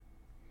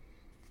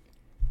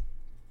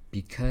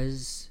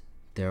Because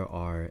there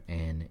are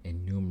an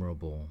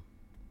innumerable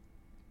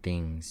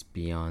things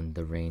beyond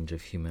the range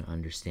of human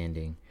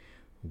understanding,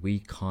 we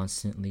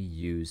constantly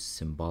use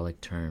symbolic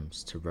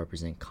terms to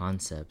represent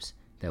concepts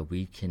that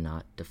we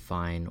cannot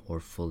define or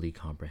fully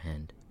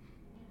comprehend.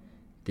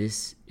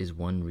 This is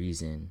one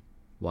reason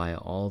why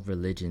all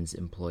religions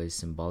employ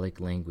symbolic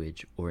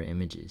language or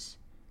images.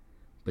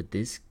 But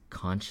this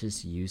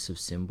conscious use of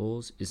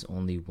symbols is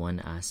only one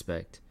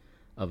aspect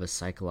of a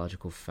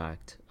psychological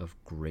fact of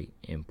great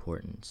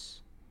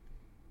importance.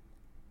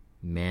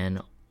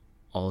 Man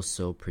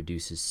also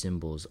produces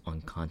symbols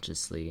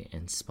unconsciously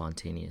and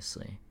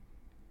spontaneously.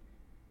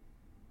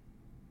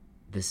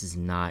 This is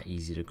not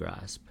easy to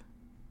grasp,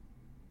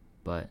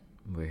 but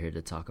we're here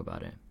to talk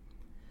about it.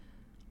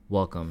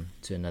 Welcome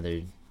to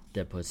another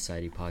Dead Poet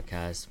Society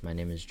podcast. My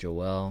name is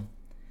Joel.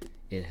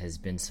 It has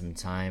been some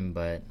time,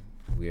 but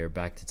we are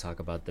back to talk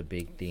about the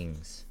big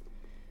things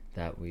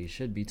that we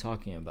should be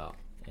talking about.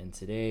 And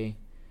today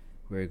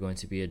we're going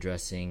to be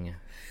addressing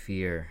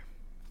fear.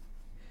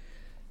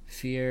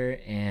 Fear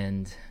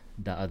and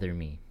the other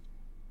me,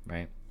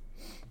 right?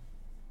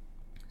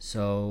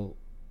 So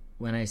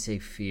when I say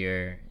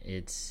fear,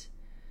 it's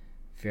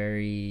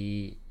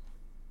very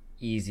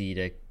easy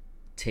to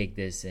take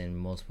this in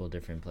multiple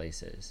different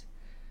places.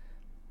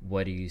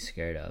 What are you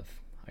scared of?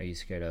 Are you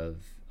scared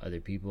of other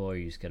people? Are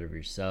you scared of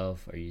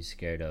yourself? Are you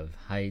scared of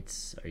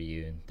heights?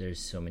 There's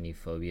so many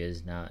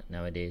phobias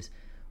nowadays,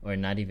 or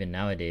not even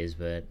nowadays,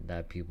 but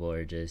that people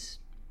are just,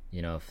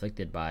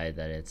 afflicted by,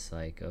 that it's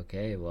like,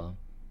 okay, well,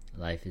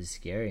 life is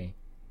scary.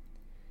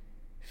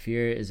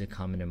 Fear is a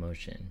common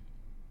emotion.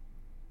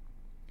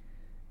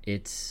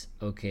 It's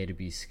okay to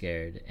be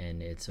scared,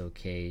 and it's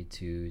okay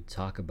to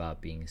talk about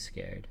being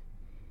scared.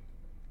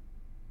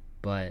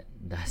 But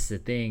that's the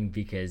thing,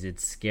 because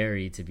it's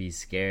scary to be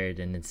scared,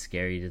 and it's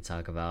scary to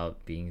talk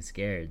about being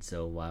scared.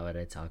 So why would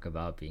I talk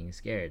about being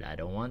scared? I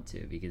don't want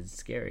to, because it's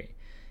scary.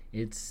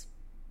 It's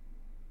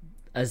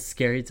a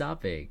scary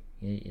topic.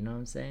 You know what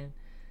I'm saying?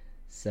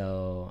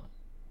 So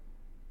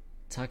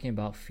talking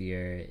about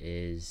fear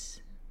is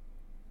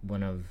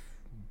one of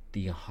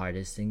the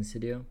hardest things to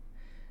do,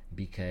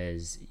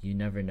 because you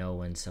never know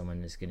when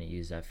someone is going to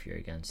use that fear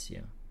against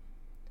you.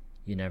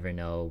 You never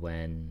know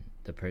when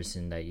the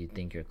person that you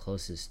think you're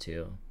closest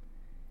to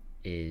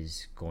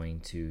is going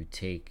to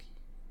take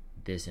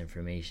this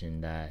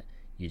information that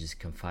you just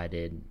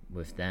confided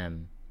with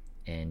them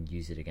and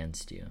use it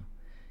against you.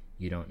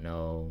 You don't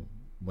know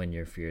when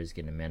your fear is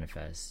going to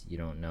manifest. You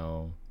don't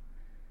know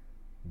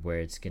where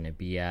it's going to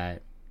be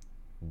at,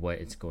 what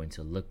it's going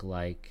to look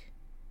like.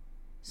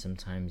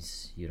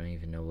 Sometimes you don't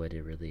even know what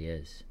it really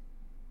is.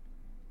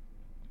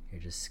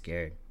 You're just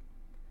scared.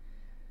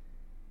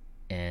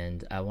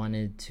 And I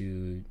wanted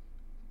to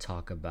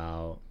talk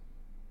about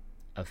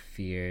a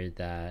fear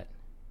that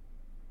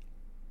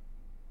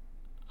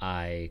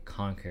I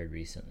conquered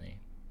recently.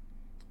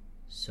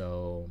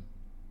 So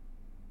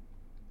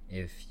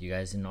if you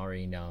guys didn't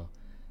already know,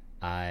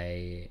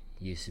 I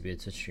used to be a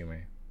Twitch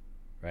streamer,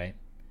 right?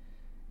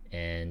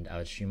 And I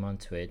would stream on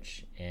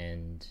Twitch,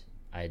 and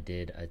I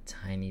did a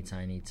tiny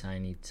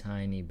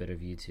bit of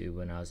YouTube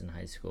when I was in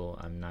high school.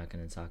 I'm not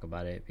going to talk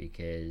about it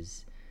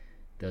because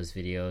those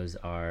videos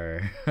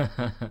are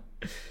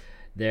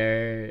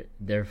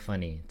they're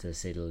funny, to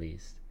say the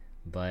least.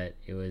 But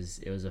it was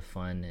a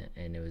fun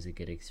and it was a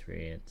good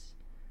experience.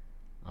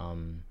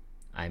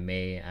 I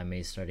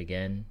may start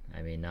again,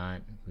 I may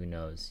not, who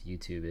knows.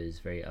 YouTube is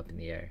very up in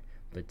the air.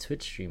 But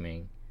Twitch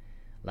streaming,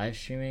 live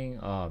streaming,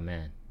 oh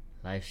man,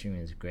 live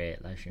streaming is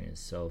great. Live streaming is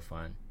so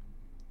fun.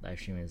 Live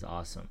streaming is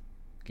awesome.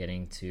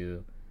 Getting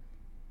to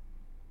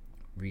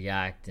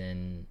react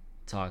and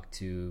talk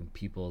to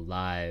people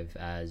live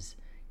as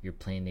you're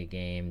playing the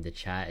game. The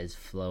chat is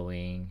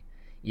flowing.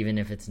 Even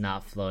if it's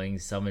not flowing,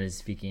 someone is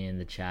speaking in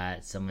the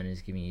chat. Someone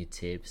is giving you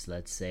tips,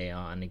 let's say,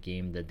 on a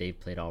game that they've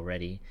played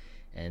already,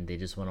 and they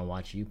just want to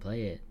watch you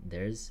play it.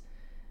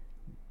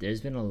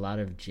 There's been a lot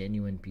of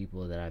genuine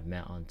people that I've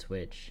met on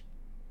Twitch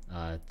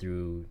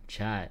through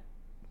chat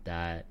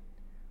that,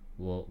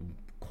 well,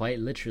 quite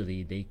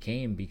literally, they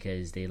came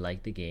because they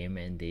like the game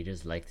and they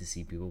just like to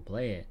see people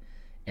play it.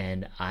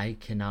 And I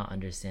cannot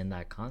understand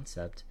that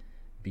concept,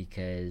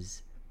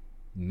 because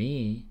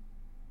me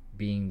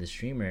being the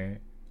streamer,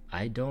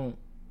 I don't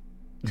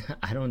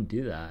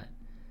do that.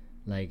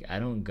 Like, I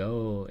don't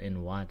go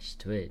and watch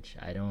Twitch.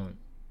 I don't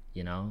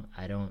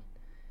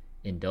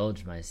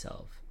indulge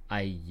myself.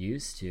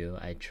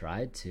 I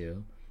tried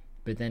to,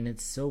 but then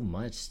it's so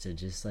much to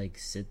just like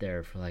sit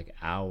there for like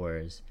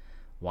hours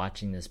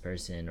watching this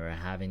person or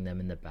having them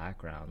in the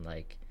background.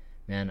 Like,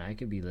 man, I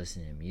could be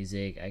listening to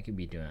music, I could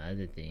be doing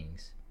other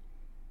things.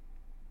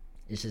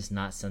 It's just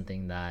not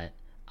something that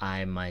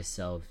I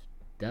myself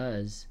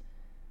does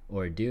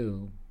or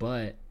do,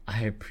 but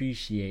I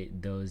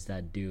appreciate those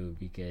that do,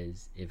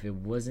 because if it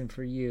wasn't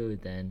for you,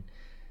 then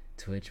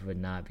Twitch would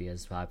not be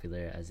as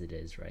popular as it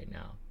is right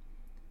now.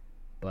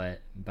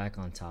 But back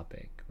on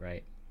topic,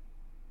 right?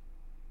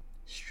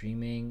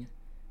 Streaming,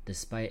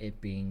 despite it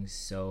being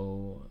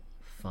so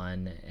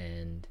fun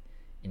and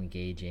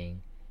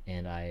engaging,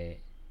 and I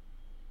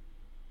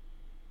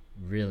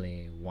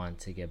really want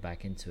to get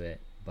back into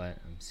it, but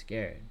I'm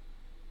scared.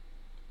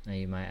 Now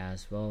you might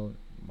ask, well,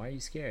 why are you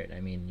scared? I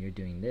mean, you're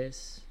doing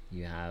this,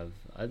 you have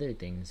other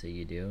things that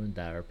you do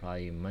that are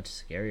probably much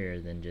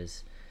scarier than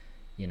just,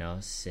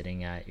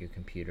 sitting at your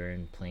computer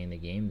and playing the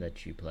game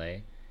that you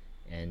play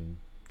and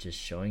just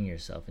showing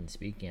yourself and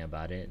speaking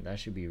about it. That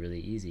should be really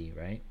easy,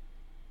 right?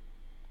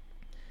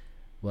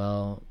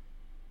 Well,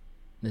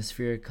 this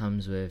fear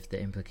comes with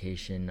the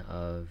implication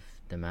of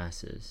the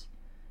masses.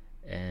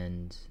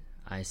 And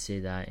I say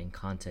that in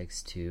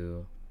context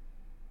to,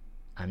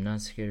 I'm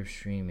not scared of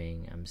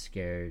streaming, I'm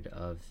scared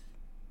of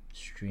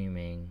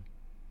streaming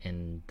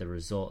and the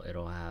result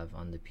it'll have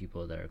on the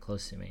people that are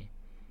close to me.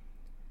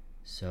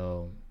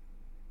 So,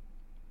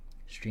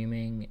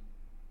 streaming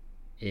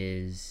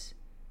is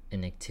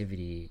an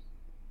activity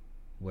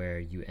where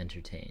you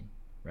entertain,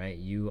 right?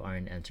 You are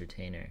an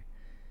entertainer.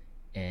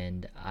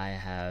 And I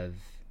have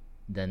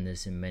done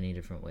this in many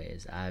different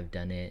ways. I've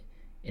done it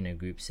in a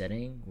group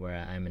setting where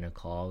I'm in a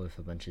call with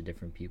a bunch of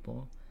different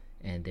people,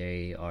 and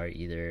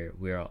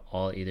we're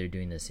all either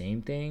doing the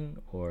same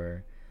thing,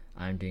 or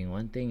I'm doing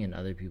one thing and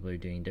other people are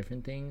doing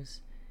different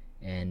things,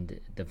 and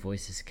the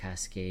voices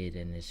cascade,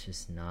 and it's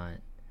just not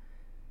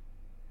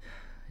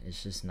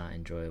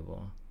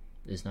enjoyable.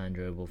 It's not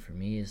enjoyable for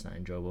me, it's not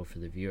enjoyable for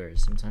the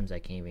viewers. Sometimes I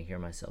can't even hear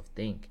myself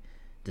think,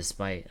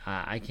 despite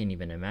I can't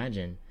even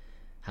imagine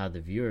how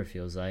the viewer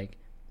feels like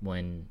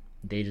when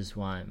they just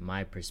want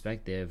my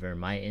perspective or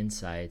my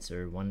insights,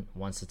 or one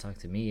wants to talk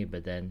to me,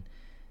 but then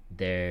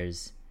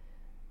there's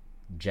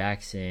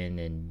Jackson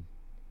and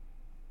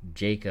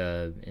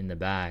Jacob in the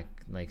back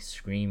like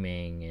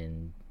screaming,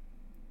 and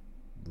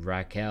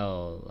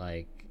Raquel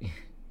like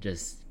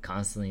just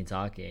constantly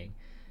talking.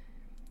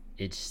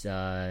 It's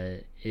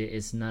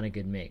not a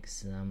good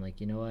mix. And I'm like,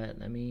 you know what,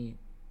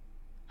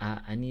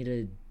 I need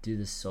to do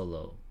this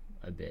solo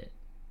a bit.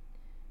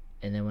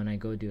 And then when I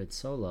go do it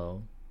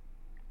solo,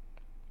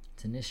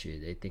 it's an issue.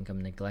 They think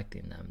I'm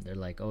neglecting them. They're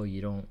like, oh,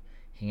 you don't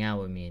hang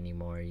out with me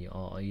anymore.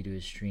 All you do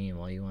is stream.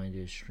 All you want to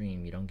do is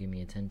stream. You don't give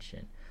me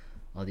attention.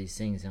 All these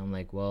things. And I'm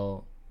like,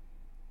 well,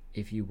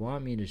 if you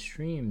want me to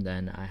stream,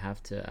 then I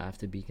have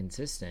to be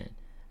consistent.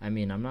 I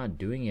mean, I'm not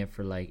doing it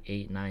for like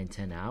 8, 9,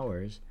 10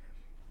 hours,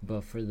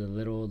 but for the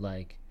little,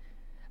 like,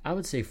 I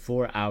would say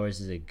 4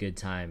 hours is a good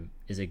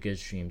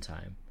stream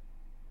time.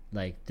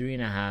 Like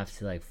 3.5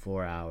 to like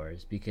 4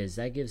 hours, because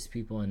that gives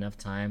people enough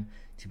time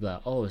to be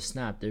like, oh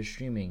snap, they're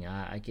streaming,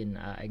 I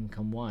can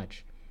come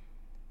watch,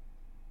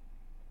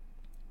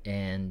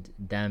 and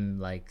them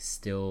like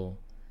still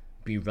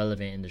be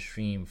relevant in the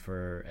stream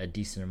for a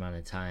decent amount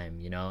of time,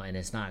 and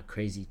it's not a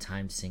crazy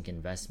time sink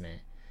investment.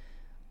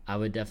 I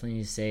would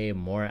definitely say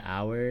more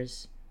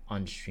hours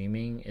on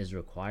streaming is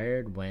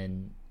required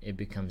when it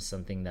becomes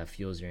something that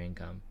fuels your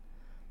income,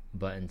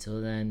 but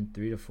until then,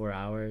 3 to 4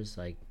 hours,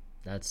 like,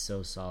 that's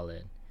so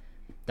solid.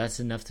 That's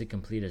enough to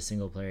complete a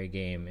single player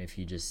game if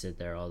you just sit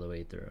there all the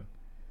way through.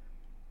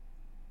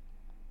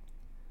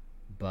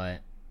 But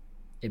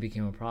it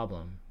became a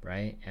problem,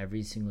 right?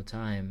 Every single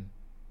time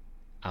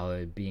I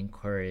would be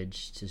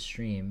encouraged to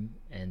stream,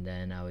 and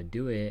then I would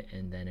do it,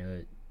 and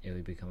then it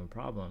would become a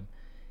problem.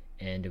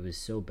 And it was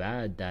so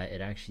bad that it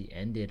actually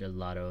ended a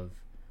lot of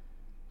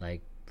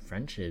like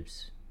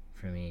friendships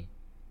for me.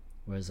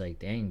 Where it's like,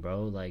 dang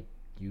bro, like,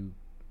 you,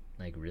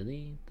 like,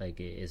 really, like,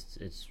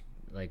 it's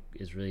like,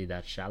 is really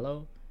that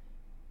shallow?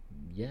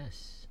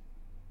 Yes.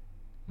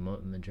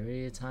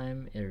 Majority of the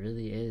time, it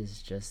really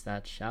is just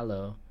that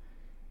shallow,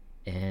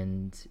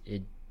 and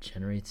it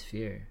generates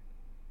fear,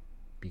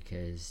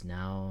 because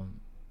now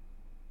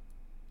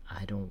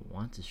I don't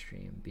want to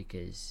stream,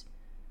 because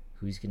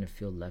who's gonna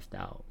feel left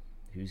out?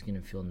 Who's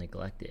gonna feel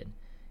neglected?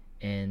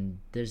 And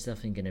there's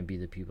definitely gonna be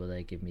the people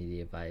that give me the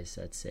advice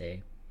that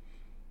say,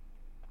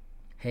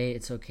 hey,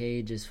 it's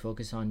okay, just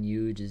focus on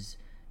you, just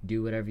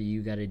do whatever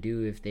you gotta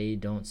do. If they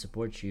don't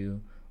support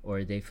you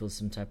or they feel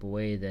some type of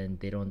way, then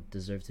they don't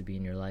deserve to be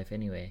in your life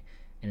anyway.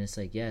 And it's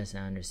like, yes, I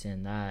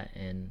understand that,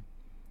 and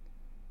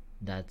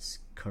that's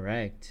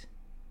correct,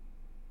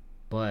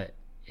 but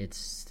it's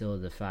still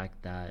the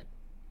fact that,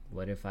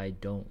 what if I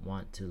don't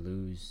want to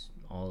lose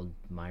all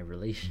my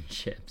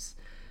relationships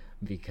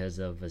because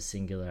of a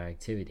singular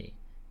activity,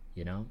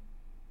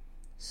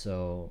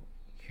 So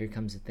here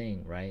comes the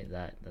thing, right?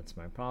 That's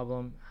my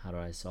problem. How do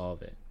I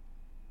solve it?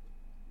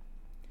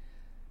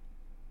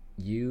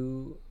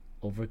 You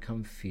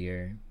overcome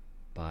fear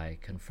by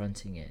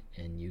confronting it,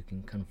 and you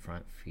can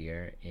confront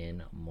fear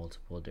in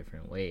multiple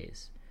different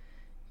ways.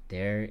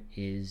 There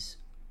is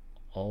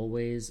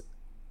always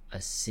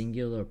a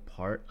singular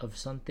part of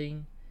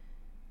something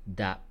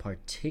that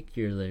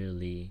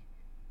particularly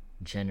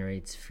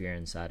generates fear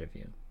inside of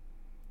you.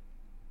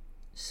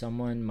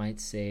 Someone might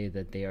say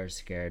that they are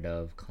scared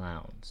of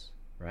clowns,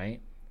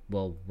 right?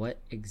 Well, what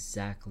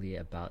exactly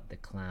about the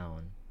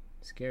clown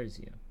scares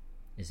you?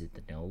 Is it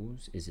the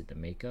nose? Is it the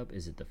makeup?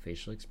 Is it the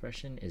facial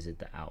expression? Is it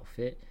the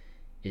outfit?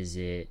 Is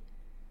it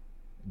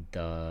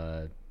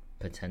the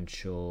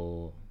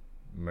potential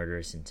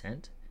murderous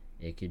intent?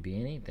 It could be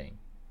anything,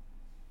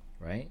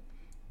 right?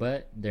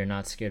 But they're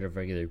not scared of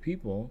regular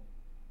people.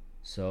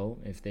 So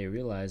if they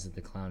realize that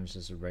the clown is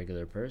just a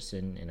regular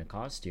person in a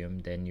costume,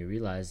 then you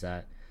realize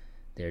that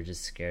they're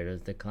just scared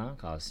of the clown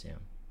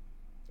costume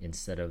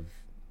instead of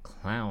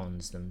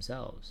clowns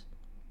themselves.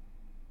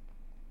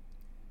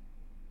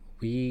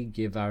 We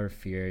give our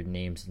fear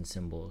names and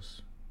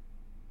symbols,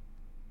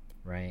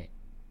 right?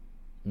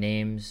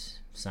 Names,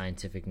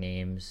 scientific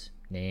names,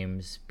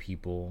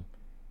 people,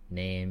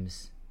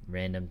 names,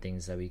 random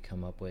things that we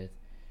come up with.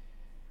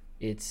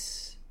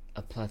 It's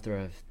a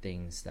plethora of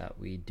things that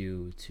we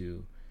do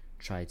to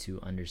try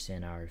to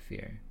understand our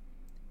fear.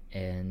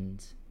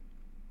 And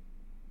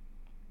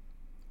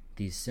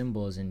these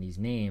symbols and these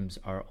names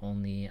are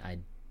only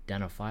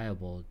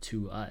identifiable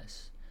to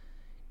us.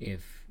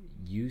 If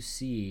you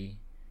see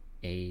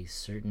a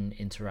certain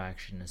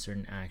interaction, a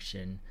certain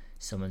action,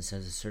 someone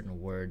says a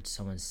certain word,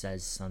 someone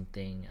says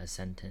something, a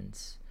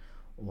sentence,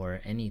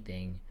 or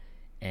anything,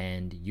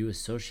 and you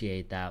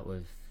associate that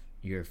with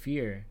your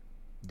fear,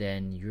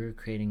 then you're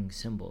creating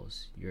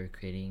symbols. You're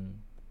giving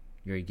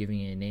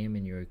it a name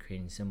and you're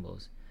creating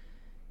symbols.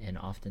 And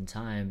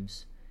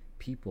oftentimes,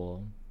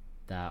 people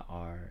that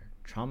are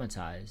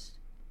traumatized,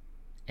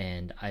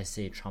 and I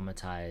say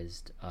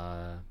traumatized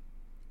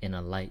in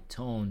a light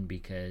tone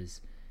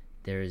because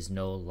there is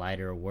no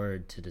lighter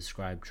word to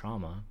describe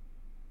trauma,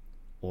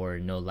 or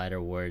no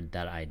lighter word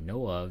that I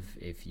know of.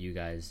 If you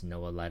guys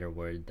know a lighter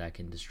word that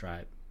can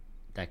describe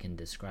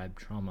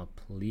trauma,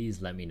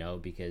 please let me know,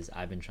 because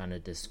I've been trying to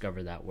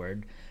discover that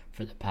word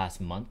for the past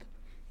month.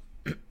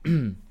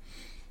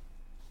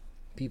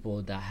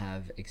 People that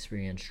have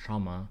experienced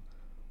trauma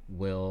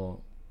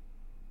will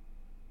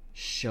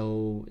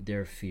show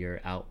their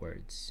fear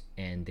outwards,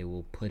 and they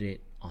will put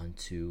it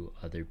onto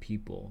other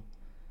people,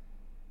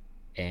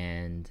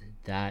 and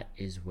that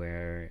is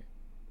where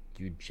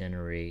you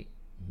generate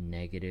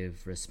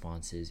negative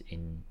responses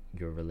in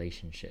your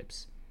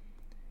relationships.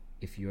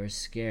 If you are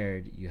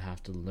scared, you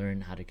have to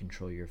learn how to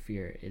control your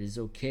fear. It is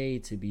okay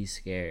to be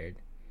scared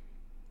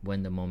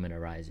when the moment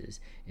arises.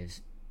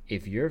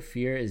 If your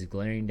fear is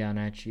glaring down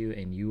at you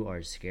and you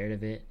are scared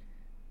of it,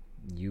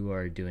 you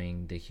are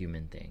doing the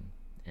human thing,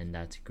 and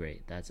that's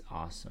great. That's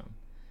awesome.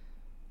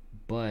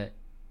 But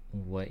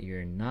what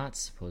you're not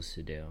supposed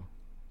to do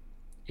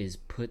is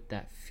put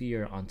that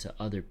fear onto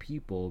other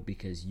people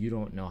because you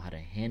don't know how to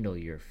handle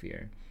your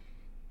fear.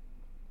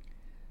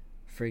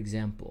 For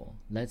example,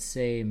 let's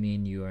say me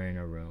and you are in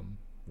a room,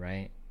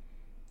 right?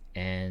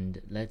 And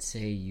let's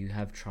say you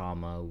have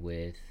trauma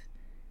with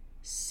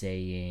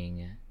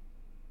saying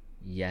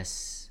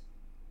yes,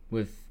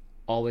 with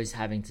always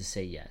having to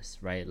say yes,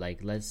 right? Like,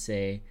 let's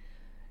say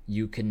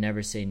you could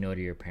never say no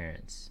to your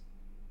parents,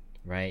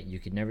 right? You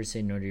could never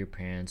say no to your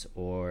parents,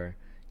 or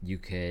you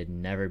could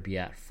never be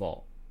at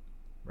fault,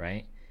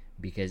 right?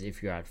 Because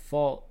if you're at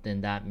fault,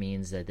 then that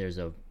means that there's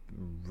a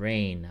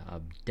rain,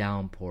 a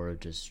downpour of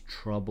just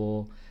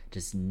trouble,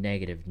 just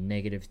negative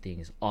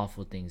things,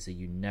 awful things that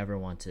you never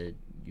want to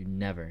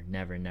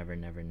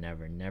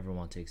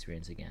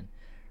experience again,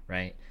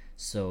 right?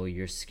 So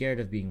you're scared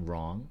of being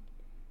wrong,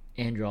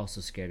 and you're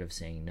also scared of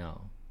saying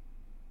no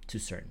to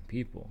certain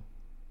people.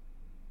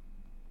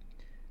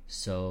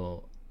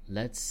 So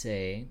let's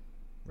say,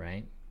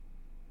 right,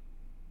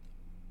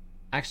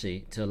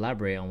 actually, to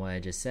elaborate on what I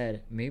just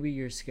said, maybe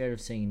you're scared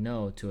of saying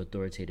no to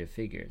authoritative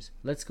figures.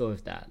 Let's go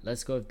with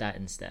that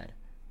instead,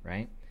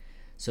 right?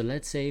 So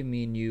let's say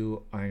me and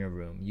you are in a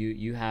room.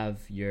 You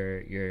have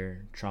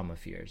your trauma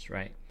fears,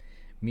 right?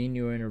 Me and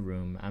you are in a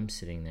room. I'm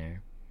sitting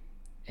there,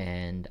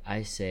 and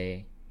I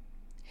say,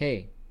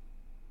 hey,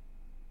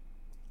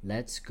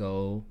 let's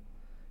go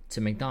to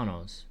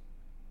McDonald's.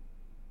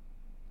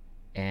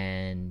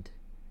 And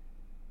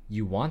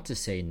you want to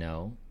say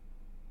no,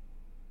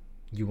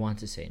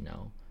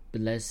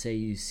 but let's say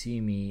you see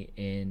me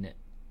in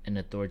an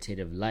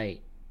authoritative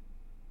light,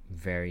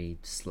 very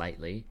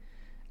slightly,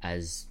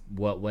 as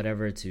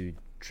whatever to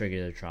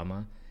trigger the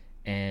trauma,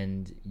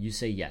 and you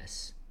say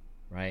yes,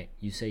 right?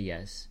 You say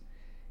yes,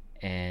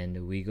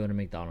 and we go to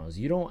McDonald's.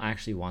 You don't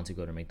actually want to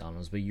go to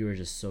McDonald's, but you are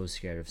just so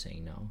scared of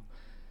saying no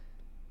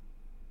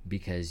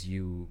because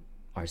you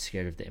are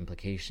scared of the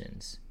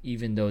implications,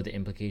 even though the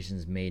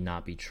implications may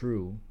not be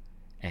true,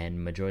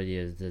 and majority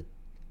of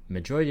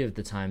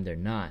the time they're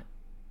not.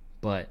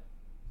 But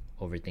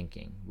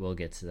overthinking, we'll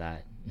get to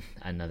that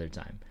another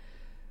time.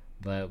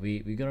 But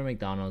we go to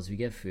McDonald's, we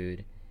get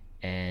food,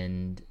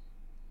 and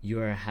you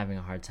are having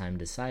a hard time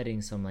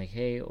deciding. So I'm like,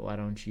 hey, why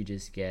don't you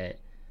just get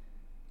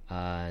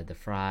the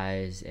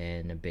fries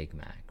and a Big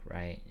Mac,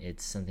 right?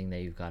 It's something that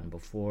you've gotten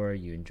before,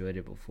 you enjoyed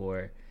it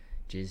before,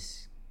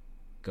 just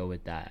go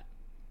with that.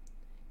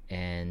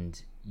 And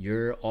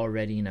you're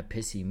already in a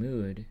pissy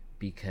mood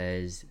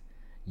because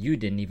you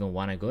didn't even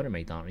want to go to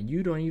McDonald's.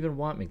 You don't even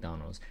want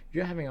McDonald's.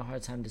 You're having a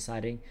hard time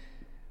deciding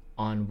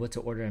on what to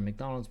order at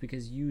McDonald's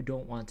because you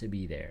don't want to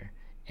be there.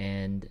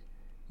 And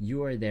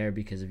you are there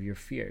because of your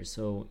fear.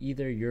 So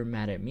either you're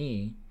mad at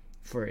me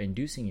for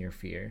inducing your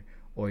fear,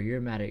 or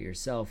you're mad at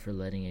yourself for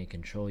letting it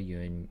control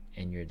you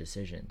and your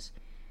decisions.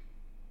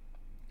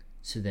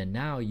 So then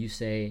now you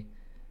say,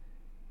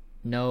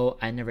 no,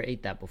 I never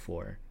ate that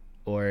before,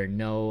 or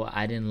no,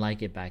 I didn't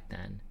like it back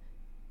then.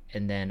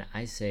 And then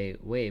I say,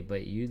 wait,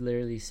 but you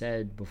literally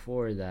said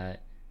before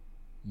that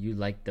you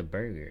liked the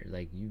burger.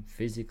 Like, you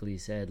physically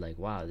said, like,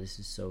 wow, this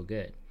is so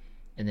good.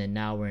 And then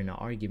now we're in an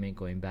argument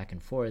going back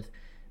and forth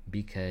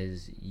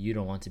because you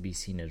don't want to be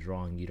seen as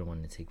wrong. You don't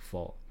want to take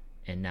fault.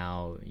 And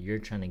now you're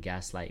trying to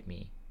gaslight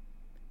me,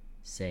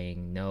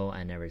 saying, no,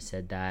 I never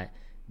said that.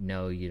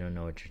 No, you don't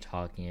know what you're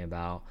talking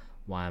about.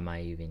 Why am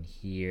I even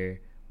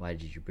here? Why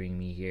did you bring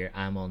me here?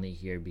 I'm only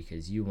here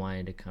because you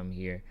wanted to come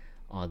here.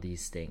 All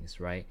these things,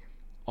 right?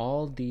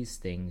 All these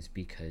things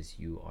because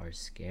you are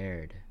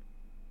scared.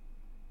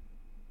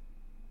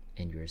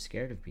 And you're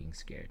scared of being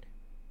scared.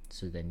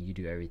 So then you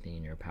do everything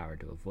in your power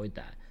to avoid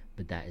that.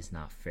 But that is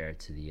not fair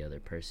to the other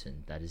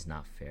person. That is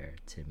not fair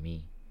to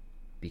me.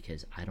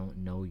 Because I don't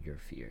know your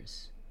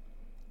fears.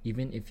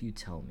 Even if you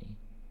tell me,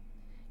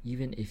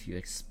 even if you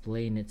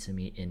explain it to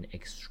me in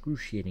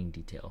excruciating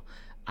detail,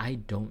 I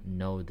don't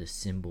know the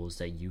symbols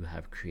that you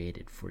have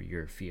created for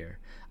your fear.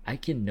 I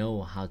can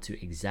know how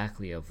to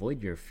exactly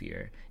avoid your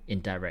fear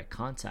in direct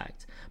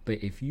contact,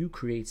 but if you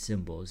create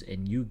symbols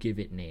and you give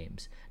it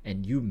names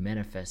and you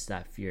manifest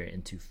that fear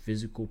into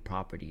physical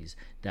properties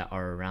that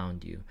are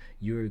around you,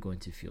 you are going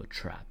to feel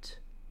trapped.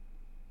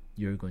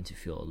 You're going to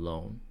feel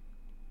alone.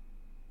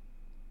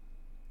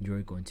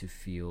 You're going to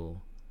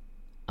feel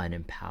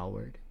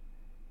unempowered.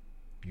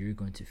 You're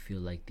going to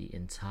feel like the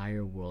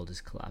entire world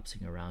is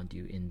collapsing around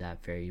you in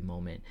that very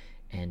moment,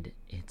 and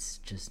it's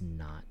just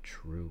not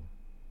true.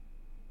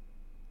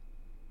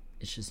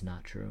 It's just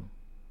not true.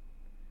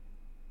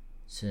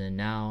 So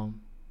now,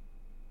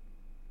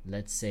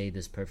 let's say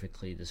this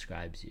perfectly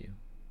describes you.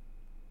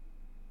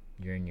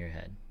 You're in your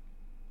head,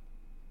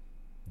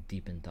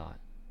 deep in thought.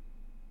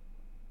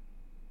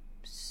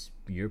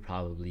 You're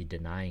probably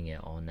denying it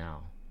all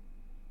now.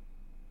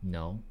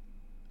 No,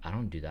 I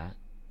don't do that.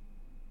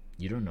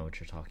 You don't know what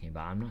you're talking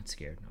about. I'm not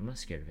scared. I'm not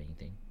scared of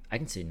anything. I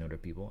can say no to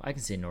people. I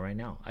can say no right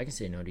now. I can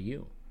say no to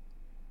you.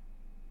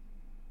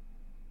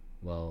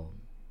 Well,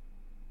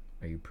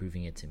 are you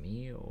proving it to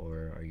me,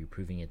 or are you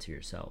proving it to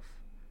yourself?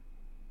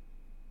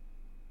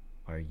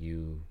 Are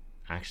you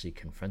actually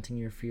confronting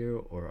your fear,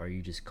 or are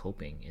you just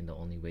coping in the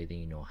only way that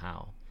you know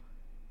how?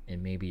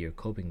 And maybe your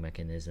coping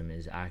mechanism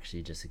is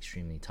actually just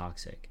extremely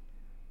toxic.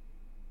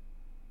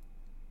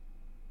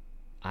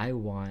 I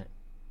want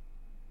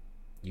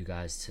you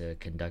guys to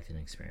conduct an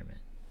experiment.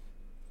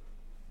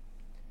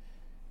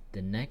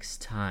 The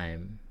next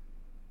time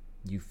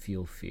you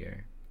feel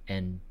fear,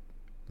 and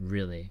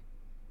really,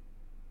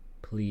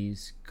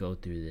 please go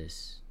through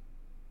this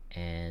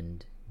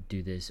and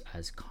do this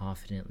as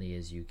confidently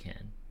as you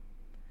can.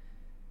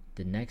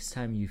 The next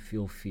time you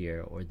feel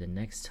fear, or the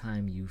next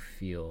time you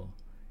feel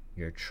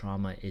your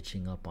trauma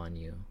itching up on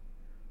you,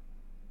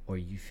 or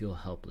you feel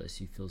helpless,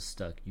 you feel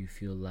stuck, you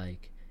feel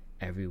like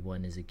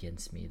everyone is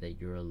against me,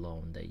 that you're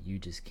alone, that you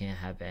just can't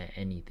have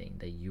anything,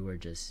 that you are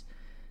just,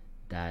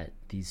 that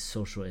these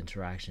social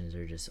interactions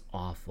are just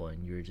awful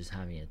and you're just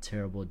having a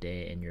terrible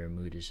day and your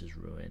mood is just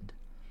ruined,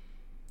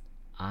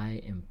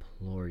 I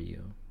implore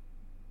you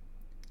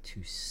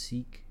to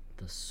seek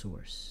the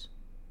source.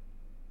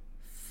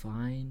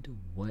 Find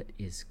what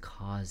is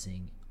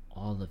causing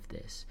all of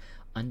this.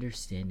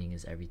 Understanding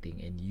is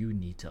everything, and you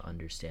need to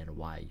understand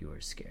why you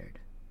are scared.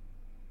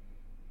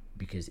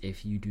 Because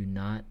if you do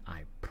not,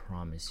 I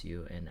promise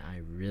you, and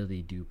I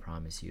really do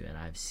promise you, and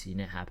I've seen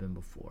it happen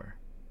before,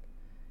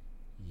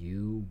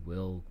 you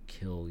will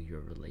kill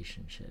your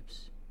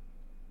relationships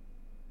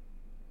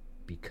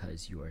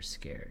because you are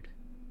scared.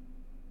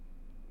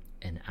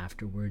 And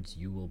afterwards,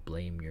 you will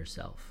blame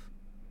yourself.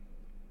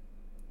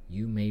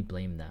 You may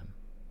blame them.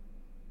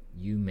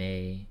 You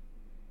may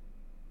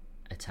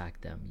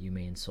attack them. You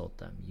may insult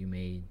them. You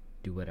may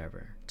do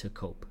whatever to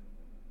cope.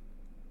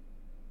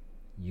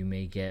 You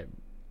may get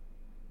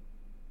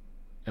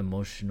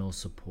emotional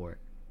support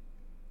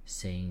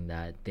saying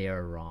that they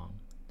are wrong,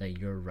 that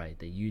you're right,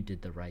 that you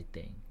did the right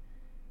thing,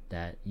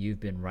 that you've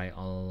been right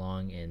all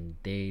along and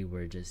they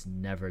were just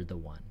never the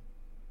one.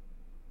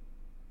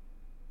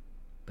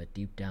 But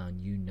deep down,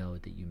 you know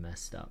that you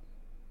messed up.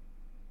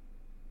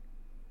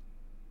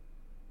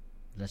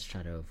 Let's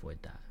try to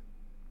avoid that.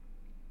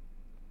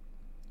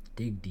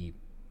 Dig deep.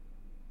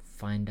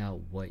 Find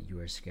out what you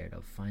are scared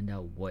of. Find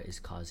out what is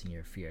causing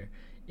your fear.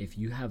 If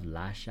you have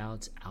lash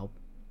outs,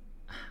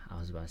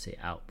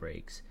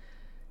 outbreaks.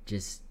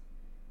 Just,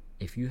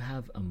 if you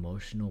have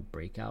emotional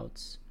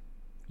breakouts,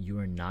 you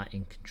are not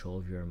in control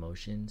of your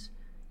emotions.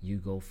 You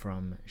go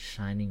from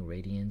shining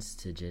radiance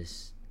to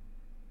just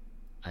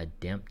a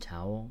damp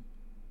towel.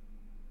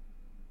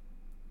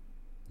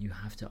 You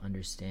have to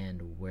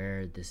understand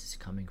where this is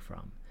coming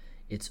from.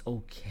 It's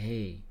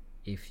okay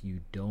if you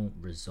don't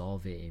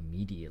resolve it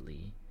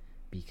immediately,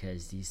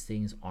 because these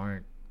things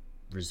aren't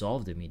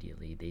resolved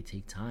immediately. They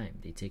take time,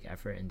 they take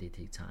effort, and they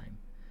take time.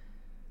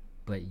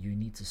 But you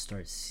need to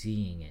start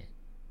seeing it,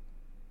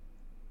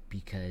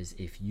 because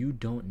if you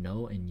don't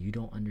know and you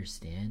don't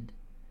understand,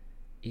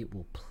 it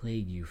will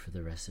plague you for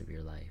the rest of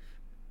your life.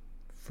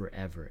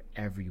 forever.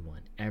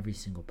 Everyone, every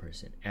single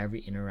person,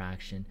 every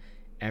interaction,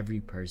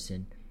 every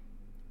person,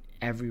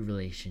 every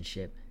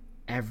relationship,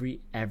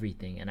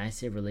 everything. And I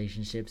say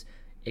relationships,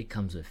 it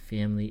comes with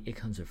family, it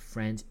comes with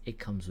friends, it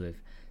comes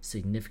with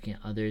significant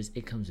others,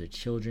 it comes with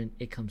children,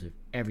 it comes with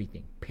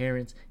everything.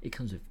 Parents, it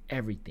comes with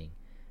everything.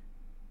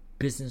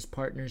 Business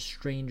partners,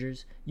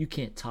 strangers, you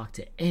can't talk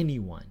to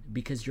anyone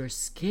because you're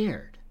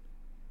scared.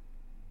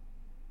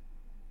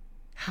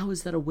 How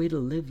is that a way to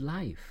live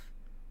life?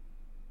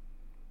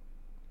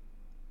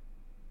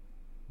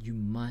 You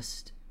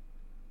must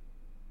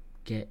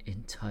get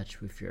in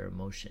touch with your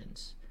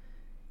emotions.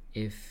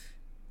 If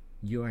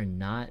you are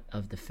not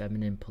of the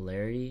feminine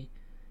polarity,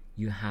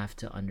 you have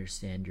to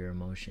understand your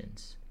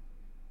emotions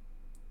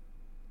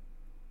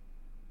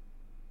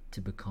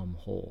to become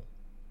whole.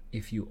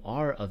 If you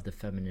are of the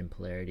feminine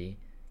polarity,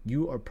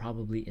 you are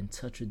probably in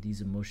touch with these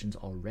emotions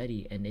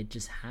already, and it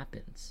just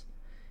happens.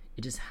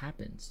 It just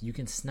happens. You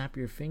can snap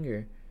your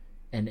finger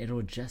and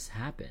it'll just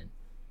happen.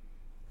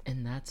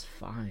 And that's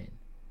fine,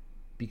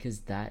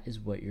 because that is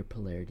what your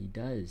polarity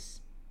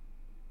does.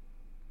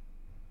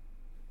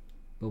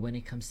 But when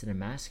it comes to the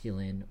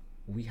masculine,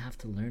 we have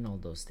to learn all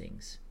those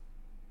things.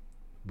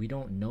 We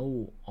don't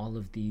know all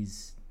of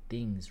these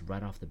things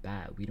right off the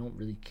bat. We don't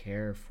really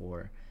care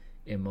for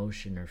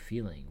emotion or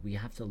feeling. We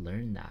have to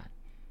learn that.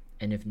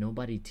 And if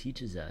nobody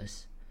teaches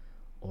us,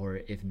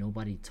 or if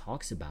nobody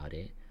talks about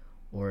it,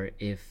 or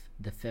if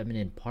the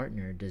feminine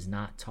partner does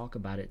not talk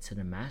about it to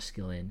the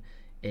masculine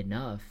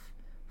enough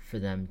for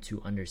them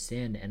to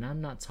understand, and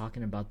I'm not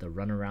talking about the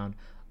runaround,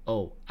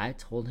 oh, I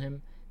told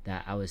him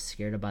that I was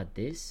scared about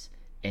this,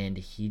 and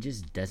he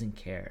just doesn't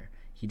care.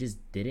 He just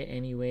did it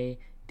anyway,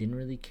 didn't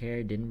really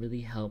care, didn't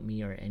really help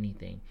me or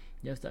anything.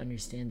 You have to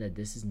understand that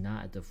this is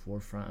not at the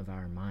forefront of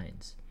our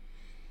minds.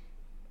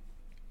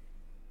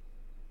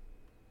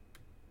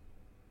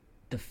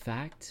 The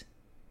fact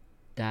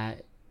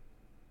that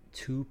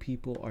two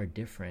people are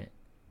different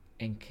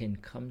and can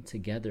come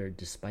together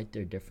despite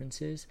their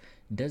differences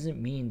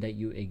doesn't mean that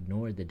you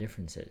ignore the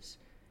differences.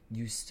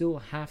 You still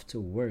have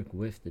to work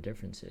with the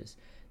differences.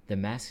 The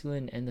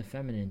masculine and the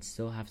feminine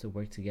still have to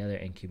work together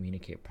and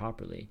communicate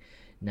properly.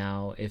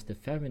 Now, if the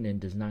feminine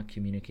does not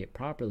communicate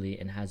properly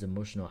and has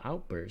emotional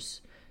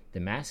outbursts, the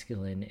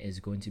masculine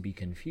is going to be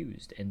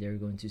confused, and they're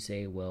going to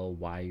say, well,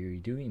 why are you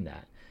doing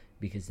that?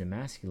 Because the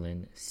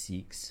masculine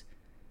seeks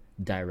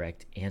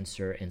direct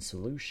answer and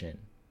solution,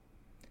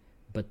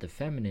 but the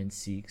feminine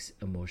seeks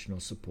emotional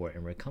support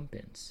and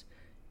recompense.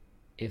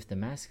 If the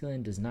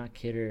masculine does not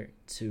cater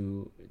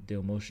to the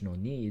emotional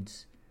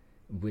needs,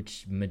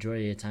 which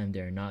majority of the time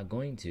they're not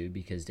going to,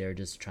 because they're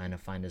just trying to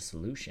find a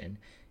solution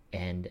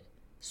and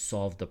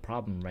solve the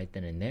problem right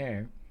then and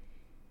there,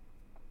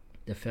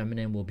 the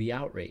feminine will be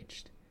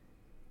outraged.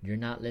 You're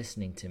not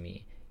listening to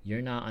me.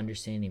 You're not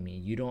understanding me.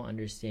 You don't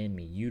understand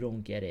me. You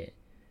don't get it.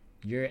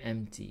 You're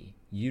empty.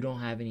 You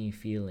don't have any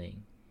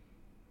feeling.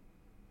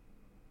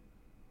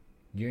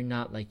 You're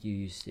not like you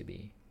used to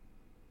be.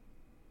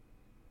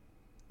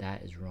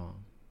 That is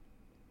wrong.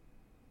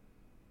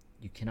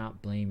 You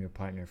cannot blame your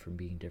partner for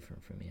being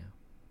different from you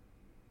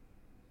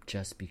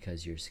just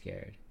because you're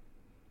scared.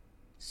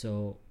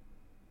 So,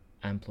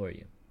 I implore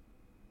you,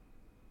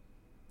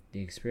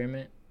 the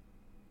experiment,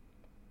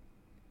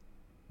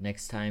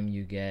 next time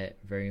you get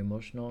very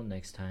emotional,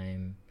 next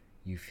time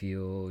you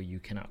feel you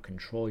cannot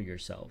control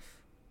yourself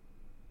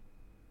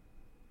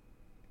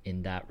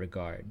in that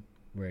regard,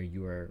 where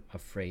you are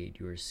afraid,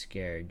 you are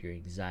scared, your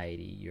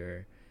anxiety,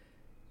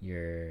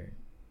 your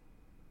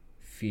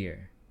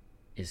fear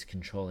is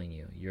controlling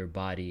you. Your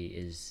body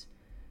is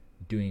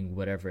doing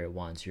whatever it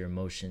wants. Your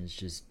emotions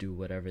just do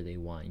whatever they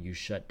want. You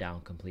shut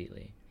down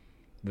completely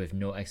with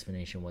no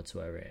explanation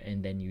whatsoever,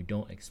 and then you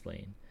don't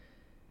explain.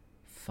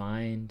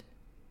 Find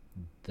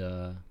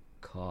the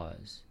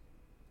cause.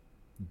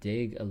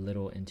 Dig a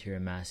little into your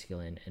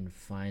masculine and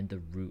find the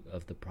root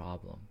of the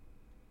problem.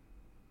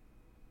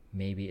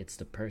 Maybe it's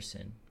the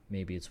person.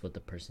 Maybe it's what the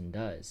person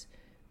does.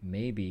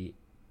 Maybe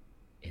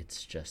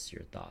it's just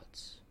your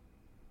thoughts.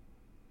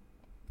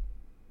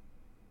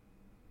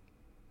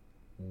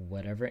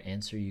 Whatever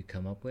answer you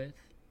come up with,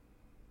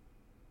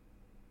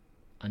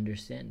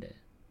 understand it.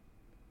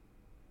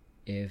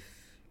 If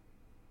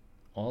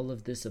all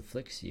of this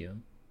afflicts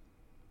you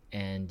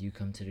and you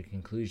come to the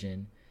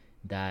conclusion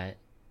that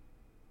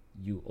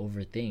you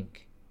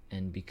overthink,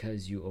 and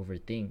because you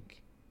overthink,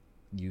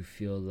 you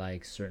feel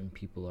like certain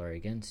people are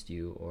against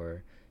you,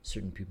 or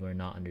certain people are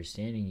not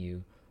understanding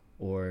you,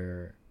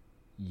 or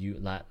you,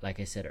 like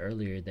I said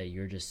earlier, that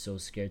you're just so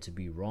scared to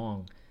be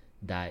wrong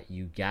that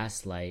you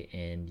gaslight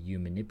and you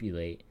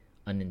manipulate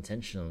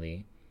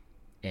unintentionally,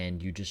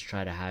 and you just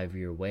try to have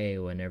your way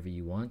whenever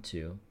you want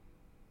to,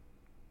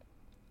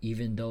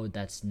 even though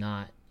that's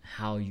not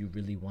how you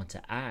really want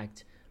to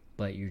act,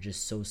 but you're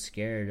just so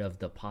scared of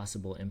the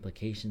possible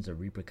implications or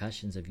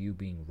repercussions of you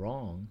being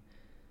wrong.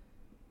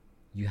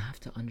 You have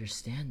to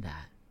understand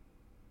that.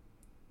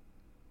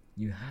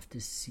 You have to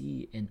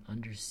see and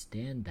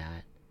understand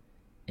that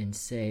and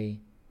say,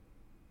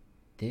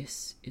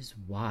 This is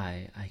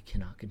why I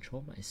cannot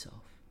control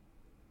myself.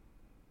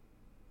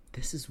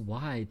 This is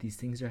why these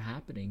things are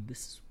happening. This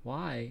is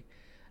why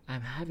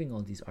I'm having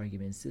all these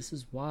arguments. This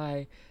is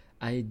why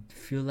I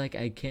feel like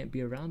I can't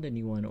be around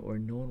anyone, or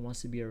no one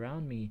wants to be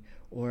around me,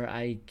 or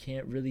I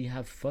can't really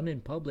have fun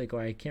in public, or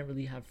I can't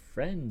really have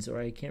friends, or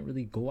I can't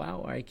really go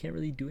out, or I can't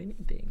really do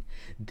anything.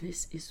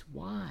 This is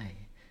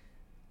why.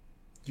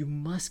 You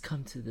must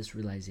come to this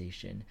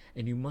realization,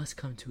 and you must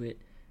come to it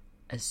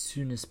as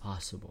soon as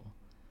possible,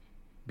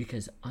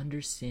 because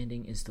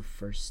understanding is the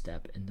first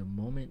step, and the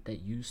moment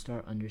that you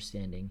start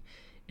understanding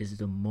is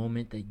the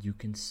moment that you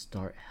can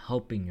start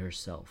helping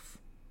yourself.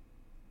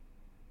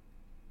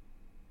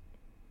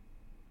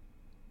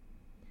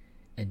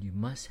 And you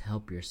must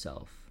help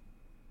yourself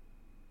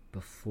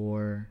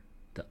before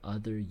the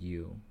other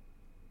you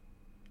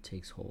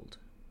takes hold.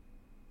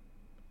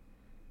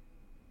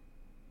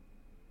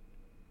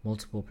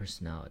 Multiple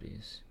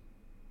personalities.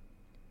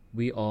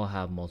 We all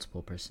have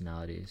multiple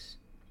personalities.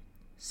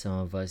 Some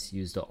of us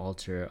use the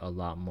altar a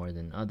lot more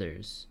than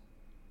others.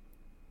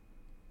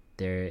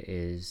 There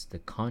is the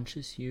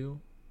conscious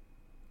you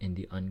and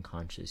the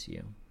unconscious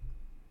you.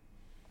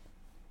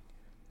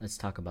 Let's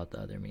talk about the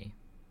other me.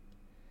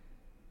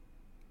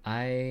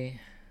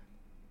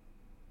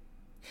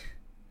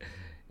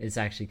 It's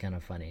actually kind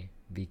of funny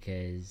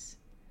because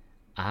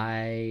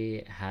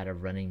I had a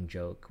running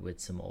joke with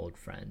some old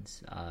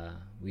friends.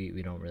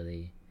 We don't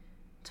really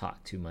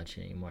talk too much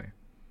anymore.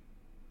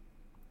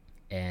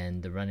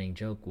 And the running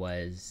joke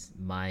was,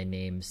 my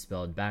name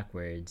spelled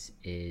backwards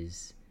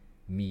is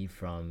me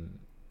from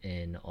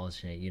an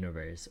alternate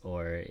universe,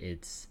 or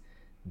it's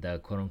the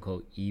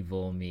quote-unquote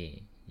evil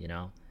me, you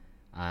know?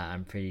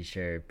 I'm pretty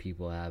sure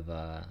people have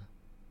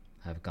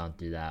gone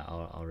through that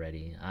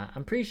already.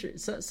 I'm pretty sure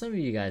some of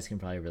you guys can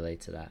probably relate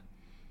to that.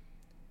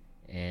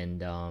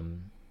 And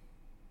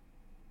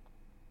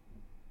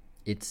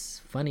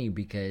it's funny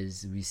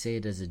because we say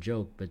it as a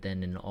joke, but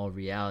then in all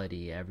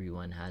reality,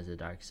 everyone has a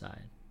dark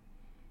side.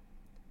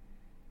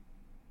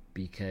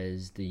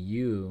 Because the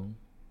you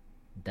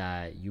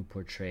that you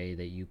portray,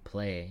 that you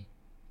play,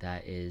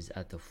 that is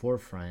at the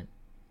forefront,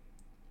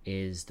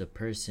 is the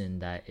person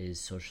that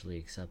is socially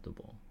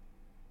acceptable.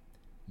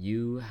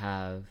 You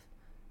have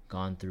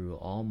gone through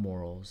all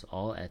morals,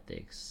 all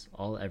ethics,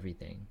 all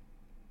everything,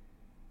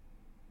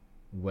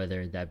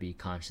 whether that be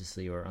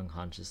consciously or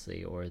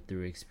unconsciously, or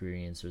through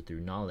experience or through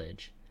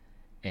knowledge,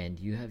 and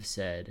you have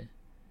said,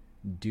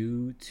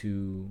 due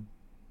to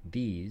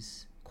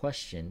these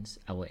questions,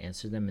 I will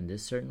answer them in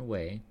this certain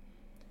way,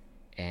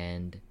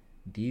 and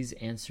these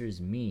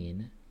answers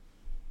mean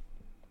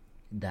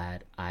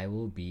that I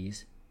will be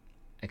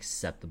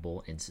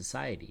acceptable in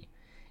society,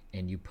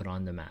 and you put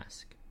on the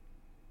mask,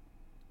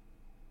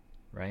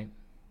 right?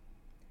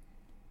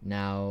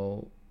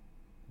 Now,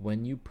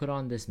 when you put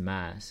on this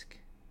mask,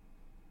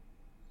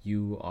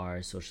 you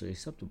are socially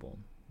acceptable.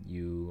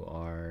 You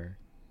are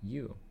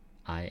you.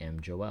 I am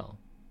Joel,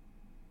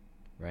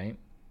 right?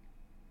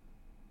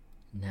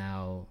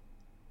 Now,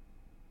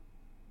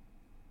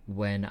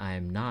 when I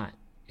am not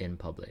in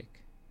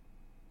public,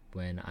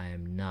 when I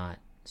am not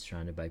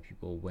surrounded by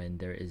people, when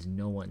there is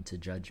no one to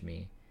judge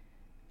me,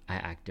 I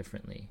act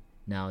differently.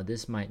 Now,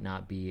 this might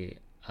not be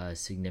a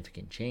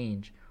significant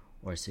change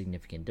or a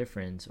significant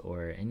difference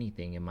or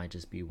anything. It might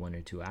just be one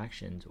or two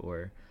actions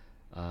or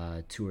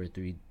 2 or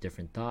 3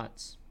 different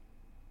thoughts.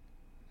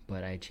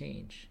 But I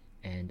change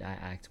and I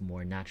act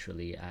more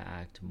naturally. I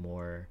act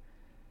more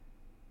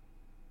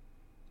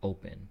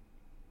open.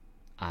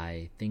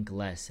 I think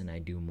less and I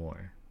do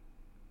more,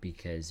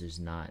 because there's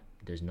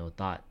no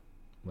thought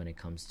when it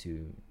comes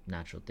to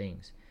natural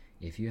things.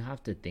 If you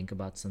have to think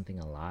about something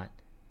a lot,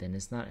 then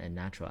it's not a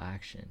natural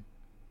action.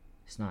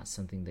 It's not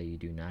something that you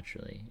do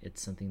naturally. It's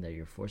something that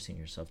you're forcing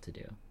yourself to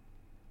do.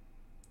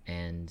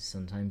 And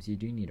sometimes you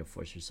do need to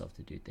force yourself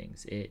to do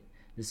things.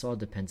 This all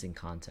depends in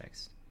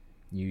context.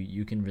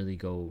 You can really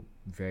go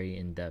very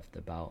in depth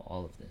about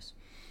all of this.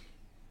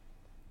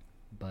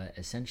 But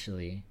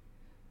essentially,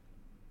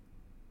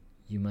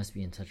 you must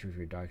be in touch with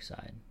your dark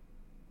side.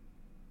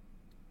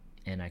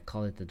 And I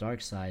call it the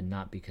dark side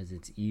not because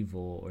it's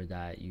evil or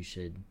that you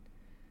should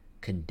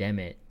condemn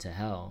it to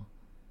hell.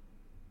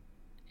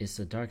 It's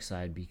the dark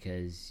side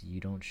because you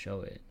don't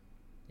show it.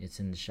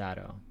 It's in the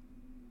shadow.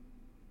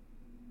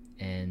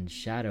 And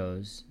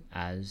shadows,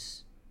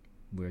 as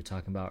we were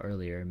talking about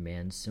earlier,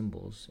 man's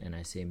symbols, and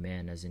I say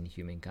man as in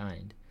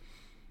humankind.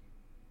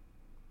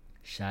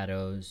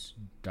 Shadows,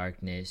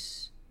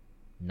 darkness,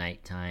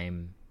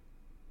 nighttime,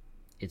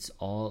 it's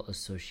all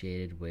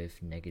associated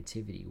with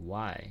negativity.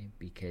 Why?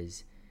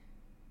 Because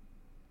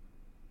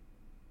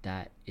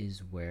that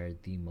is where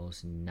the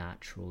most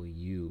natural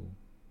you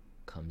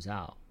comes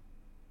out.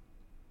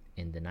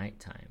 In the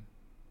nighttime,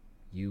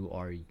 you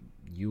are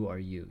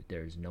you.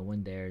 There's no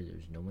one there.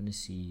 There's no one to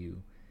see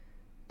you.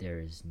 There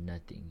is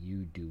nothing.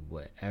 You do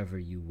whatever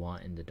you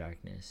want in the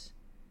darkness,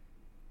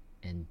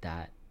 and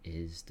that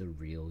is the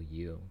real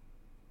you.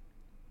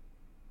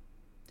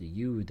 The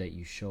you that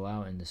you show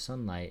out in the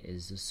sunlight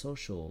is the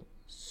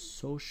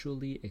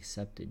socially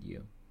accepted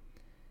you.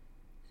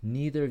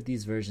 Neither of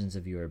these versions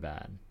of you are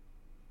bad,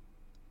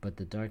 but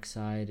the dark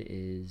side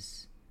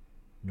is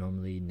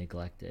normally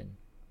neglected.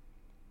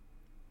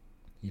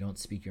 You don't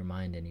speak your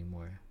mind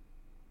anymore.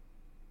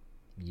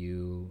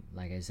 You,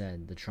 like I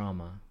said, the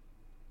trauma,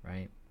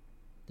 right?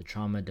 The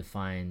trauma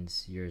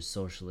defines your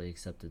socially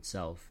accepted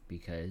self,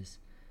 because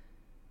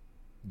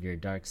your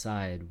dark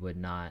side would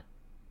not,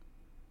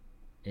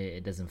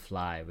 it doesn't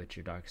fly with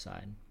your dark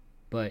side.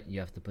 But you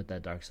have to put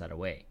that dark side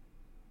away,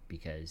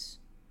 because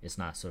it's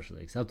not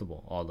socially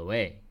acceptable all the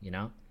way, you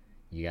know?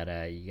 You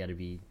gotta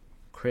be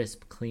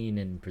crisp, clean,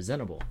 and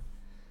presentable.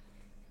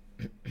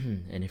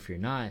 And if you're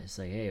not, it's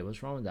like, hey,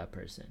 what's wrong with that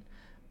person?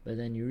 But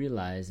then you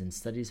realize, and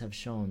studies have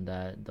shown,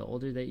 that the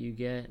older that you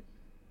get,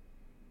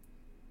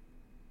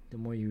 the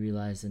more you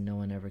realize that no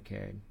one ever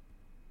cared.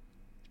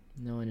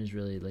 No one is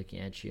really looking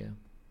at you.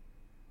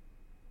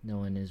 No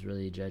one is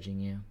really judging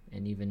you.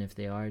 And even if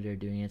they are, they're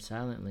doing it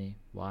silently.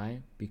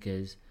 Why?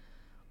 Because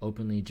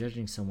openly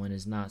judging someone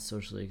is not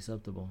socially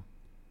acceptable.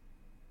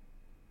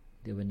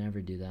 They would never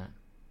do that.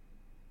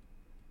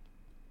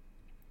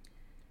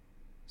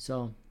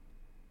 So,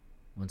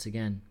 once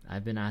again,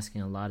 I've been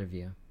asking a lot of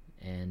you,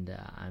 and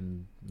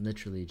I'm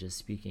literally just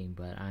speaking,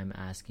 but I'm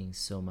asking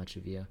so much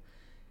of you.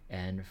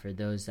 And for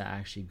those that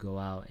actually go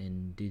out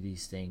and do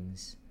these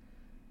things,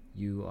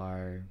 you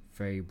are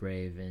very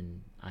brave,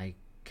 and I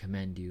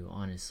commend you,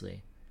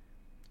 honestly,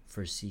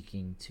 for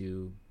seeking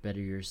to better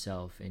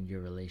yourself and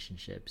your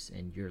relationships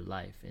and your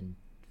life, and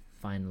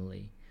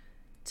finally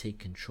take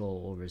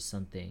control over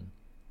something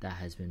that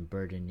has been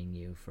burdening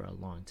you for a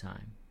long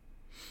time.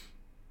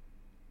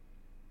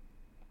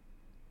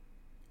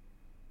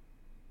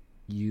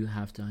 You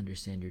have to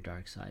understand your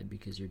dark side,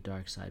 because your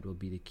dark side will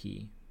be the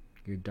key.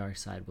 Your dark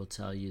side will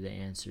tell you the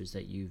answers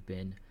that you've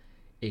been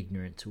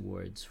ignorant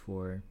towards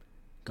for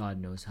God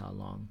knows how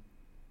long.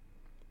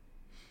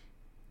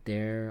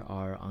 There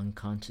are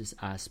unconscious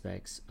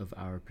aspects of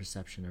our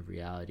perception of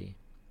reality,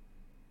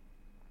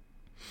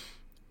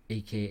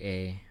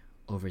 aka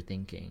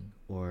overthinking,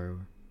 or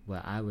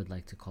what I would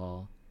like to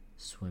call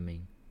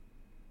swimming.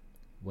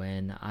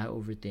 When I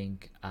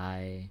overthink,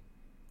 I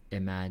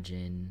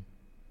imagine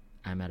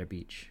I'm at a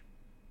beach.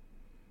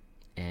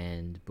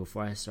 And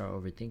before I start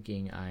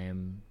overthinking, I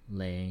am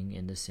laying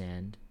in the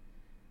sand,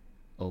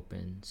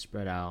 open,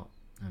 spread out.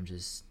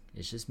 It's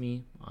just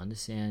me on the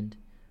sand,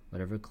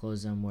 whatever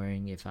clothes I'm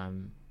wearing, if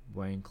I'm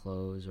wearing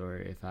clothes, or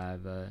if I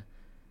have a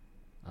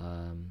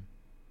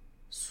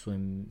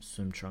swim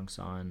trunks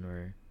on,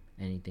 or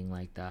anything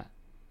like that.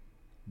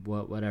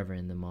 Whatever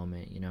in the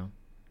moment, you know.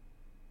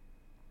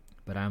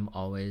 But I'm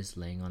always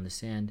laying on the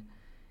sand,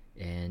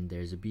 and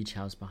there's a beach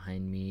house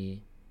behind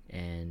me,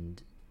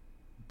 and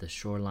the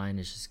shoreline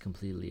is just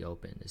completely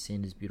open. The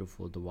sand is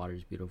beautiful, the water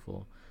is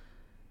beautiful,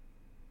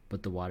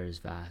 but the water is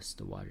vast,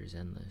 the water is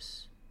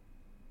endless.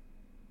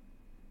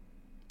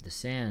 The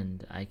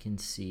sand, I can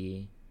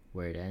see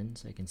where it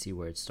ends, I can see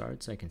where it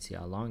starts, I can see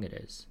how long it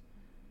is.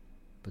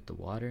 But the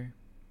water,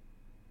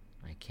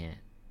 I can't.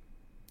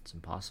 It's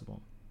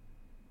impossible.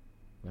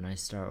 When I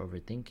start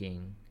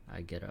overthinking,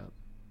 I get up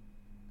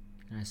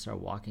and I start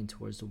walking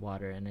towards the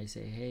water, and I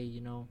say, hey,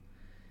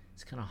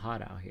 it's kind of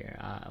hot out here.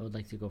 I would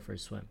like to go for a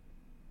swim.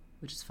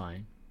 Which is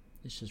fine.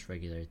 It's just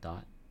regular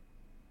thought.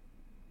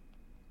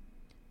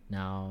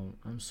 Now,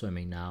 I'm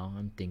swimming now.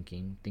 I'm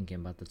thinking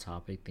about the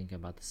topic, thinking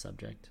about the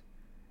subject.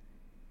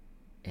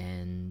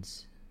 And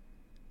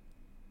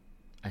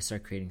I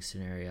start creating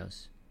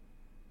scenarios.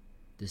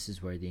 This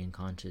is where the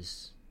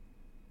unconscious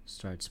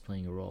starts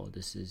playing a role.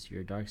 This is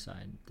your dark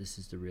side. This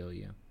is the real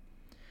you.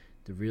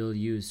 The real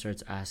you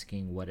starts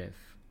asking, what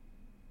if?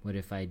 What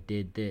if I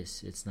did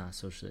this? It's not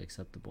socially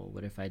acceptable.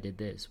 What if I did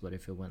this? What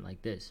if it went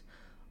like this?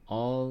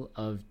 All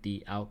of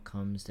the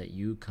outcomes that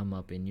you come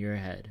up in your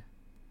head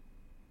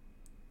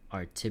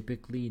are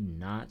typically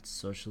not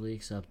socially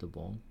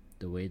acceptable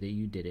the way that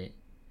you did it,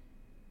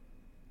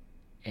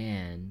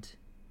 and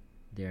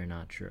they're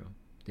not true.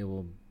 They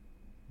will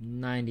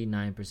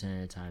 99%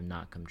 of the time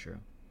not come true.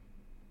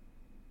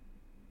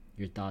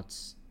 Your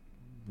thoughts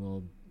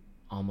will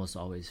almost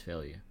always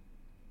fail you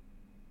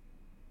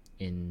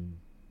in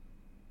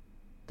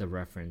the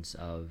reference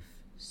of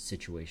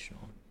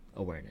situational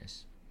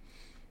awareness.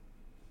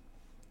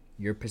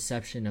 Your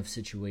perception of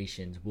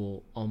situations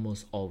will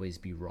almost always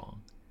be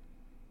wrong,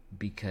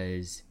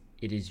 because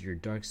it is your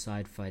dark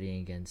side fighting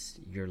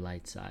against your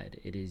light side.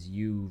 It is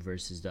you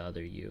versus the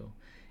other you.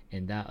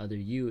 And that other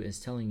you is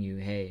telling you,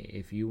 hey,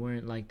 if you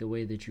weren't like the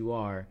way that you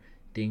are,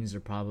 things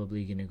are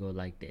probably going to go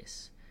like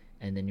this.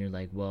 And then you're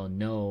like, well,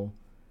 no,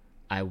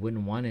 I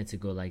wouldn't want it to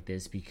go like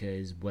this,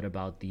 because what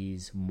about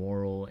these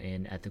moral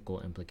and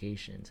ethical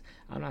implications?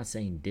 I'm not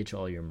saying ditch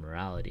all your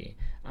morality.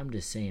 I'm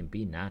just saying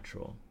be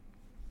natural.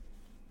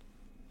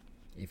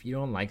 If you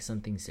don't like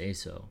something, say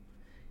so.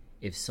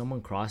 If someone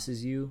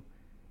crosses you,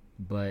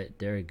 but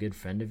they're a good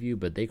friend of you,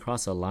 but they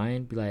cross a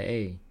line, be like,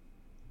 hey,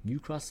 you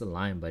crossed the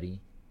line,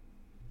 buddy.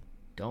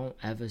 Don't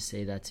ever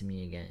say that to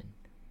me again.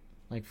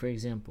 Like, for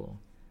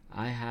example,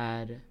 I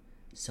had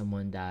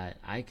someone that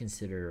I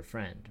consider a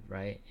friend,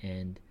 right?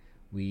 And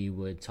we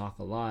would talk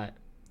a lot,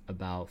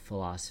 about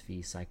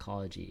philosophy,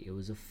 psychology.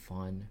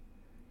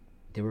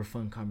 They were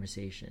fun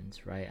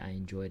conversations, right? I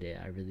enjoyed it.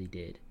 I really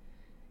did.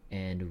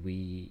 And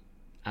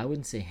I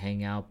wouldn't say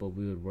hang out, but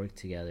we would work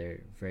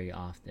together very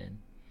often.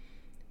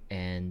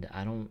 And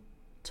I don't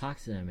talk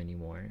to them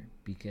anymore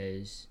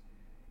because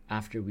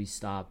after we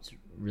stopped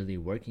really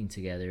working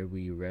together,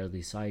 we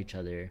rarely saw each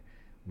other.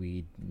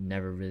 We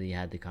never really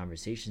had the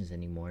conversations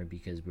anymore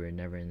because we were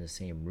never in the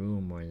same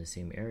room or in the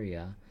same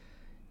area.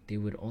 They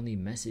would only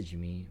message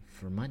me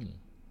for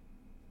money.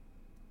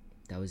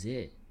 That was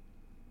it.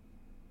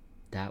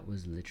 That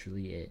was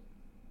literally it.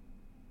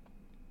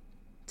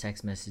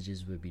 Text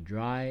messages would be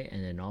dry,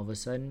 and then all of a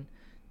sudden,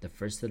 the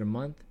first of the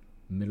month,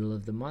 middle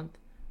of the month,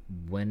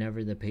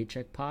 whenever the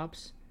paycheck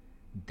pops,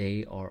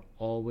 they are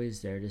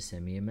always there to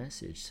send me a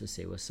message to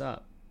say what's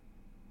up.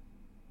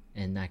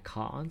 And I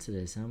caught onto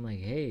this, and I'm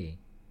like, hey,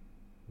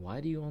 why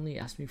do you only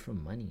ask me for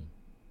money?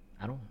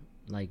 I don't,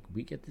 like,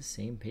 we get the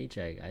same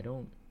paycheck. I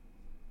don't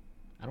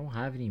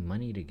have any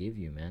money to give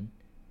you, man.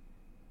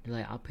 They're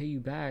like, I'll pay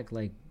you back.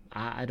 Like,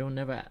 I don't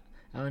never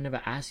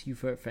ask you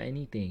for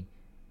anything.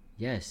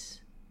 Yes,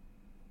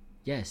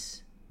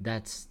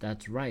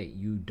 that's right.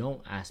 You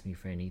don't ask me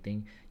for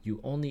anything.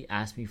 You only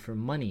ask me for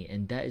money,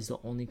 and that is the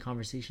only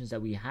conversations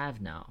that we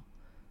have now.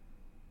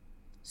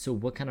 So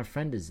what kind of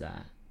friend is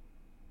that?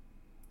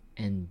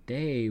 And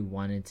they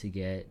wanted to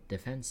get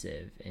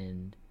defensive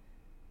and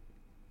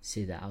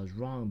say that I was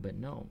wrong, but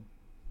no,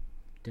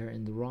 they're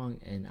in the wrong,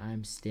 and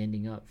I'm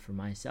standing up for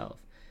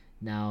myself.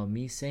 Now,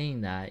 me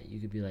saying that,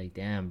 you could be like,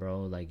 damn,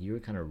 bro, like, you were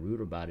kind of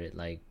rude about it.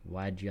 Like,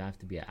 why'd you have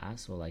to be an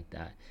asshole like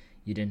that?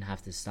 You didn't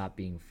have to stop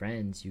being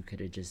friends. You could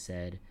have just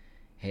said,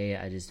 hey,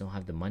 I just don't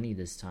have the money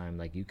this time.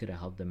 Like, you could have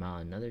helped them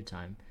out another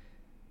time.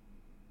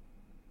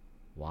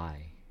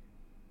 Why?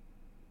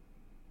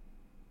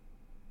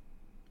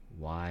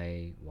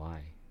 Why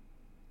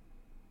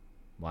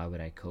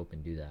would I cope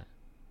and do that?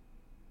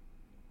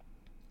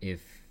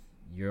 If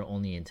your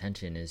only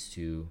intention is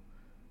to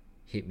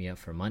hit me up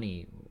for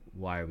money,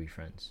 why are we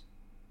friends?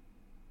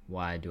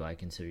 Why do I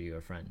consider you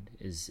a friend?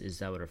 Is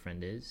that what a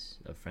friend is?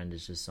 A friend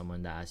is just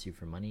someone that asks you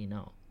for money?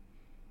 No.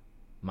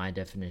 My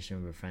definition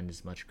of a friend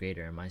is much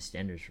greater, and my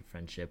standards for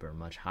friendship are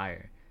much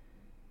higher.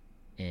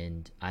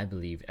 And I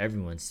believe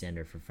everyone's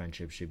standard for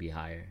friendship should be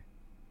higher.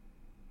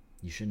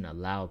 You shouldn't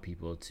allow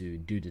people to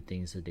do the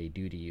things that they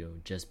do to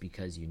you just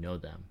because you know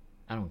them.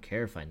 I don't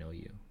care if I know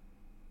you.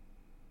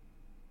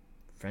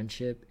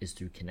 Friendship is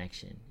through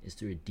connection. It's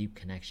through a deep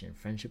connection.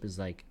 Friendship is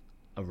like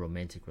a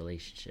romantic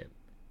relationship.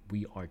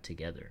 We are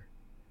together.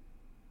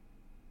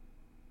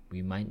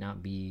 We might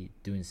not be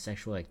doing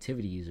sexual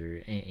activities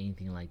or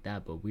anything like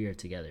that, but we are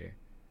together.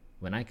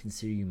 When I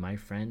consider you my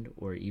friend,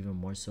 or even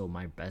more so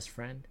my best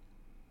friend,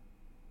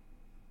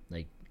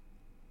 like,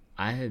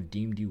 I have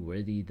deemed you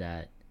worthy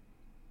that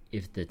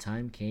if the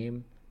time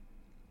came,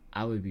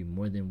 I would be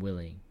more than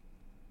willing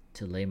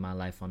to lay my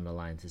life on the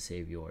line to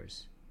save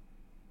yours.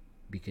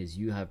 Because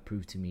you have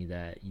proved to me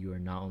that you are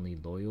not only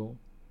loyal,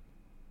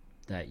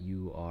 that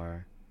you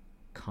are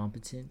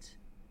competent,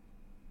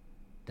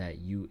 that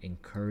you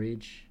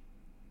encourage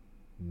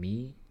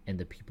me and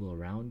the people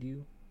around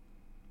you,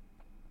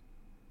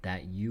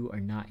 that you are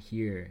not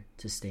here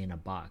to stay in a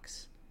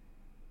box,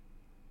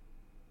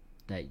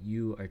 that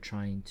you are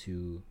trying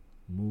to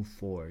move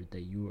forward,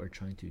 that you are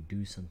trying to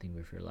do something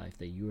with your life,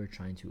 that you are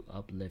trying to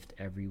uplift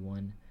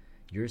everyone,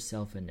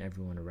 yourself and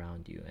everyone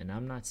around you. And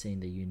I'm not saying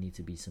that you need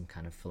to be some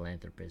kind of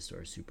philanthropist or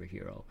a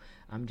superhero.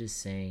 I'm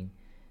just saying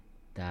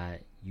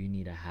that you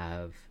need to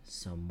have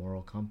some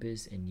moral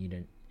compass, and you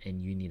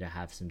need to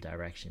have some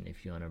direction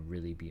if you want to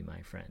really be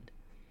my friend.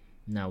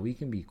 Now, we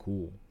can be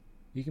cool.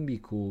 We can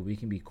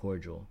be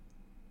cordial.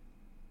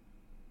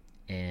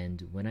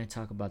 And when I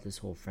talk about this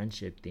whole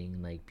friendship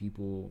thing, like,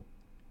 people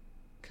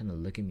kind of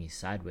look at me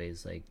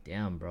sideways like,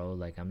 damn, bro,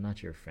 like, I'm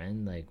not your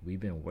friend. Like, we've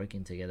been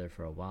working together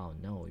for a while.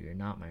 No, you're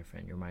not my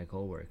friend. You're my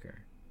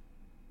coworker.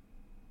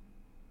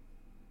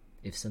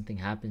 If something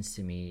happens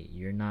to me,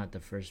 you're not the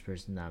first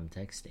person that I'm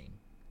texting.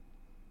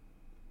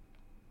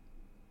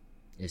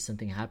 If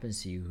something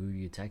happens to you, who are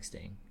you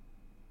texting?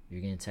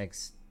 You're going to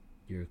text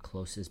your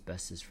closest,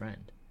 bestest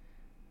friend.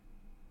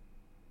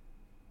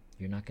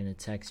 You're not going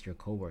to text your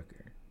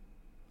coworker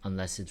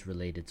unless it's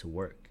related to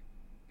work.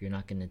 You're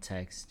not going to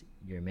text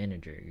your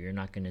manager. You're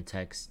not going to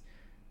text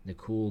the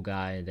cool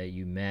guy that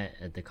you met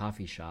at the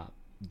coffee shop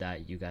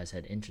that you guys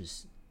had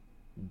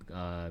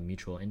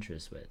mutual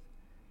interest with.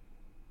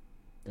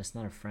 That's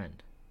not a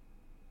friend.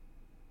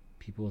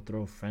 People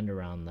throw friend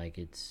around like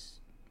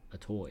it's a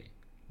toy.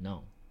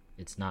 No,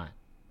 it's not.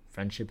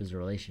 Friendship is a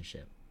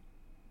relationship.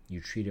 You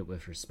treat it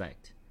with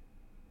respect.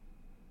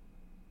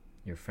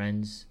 Your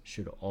friends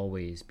should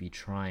always be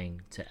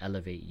trying to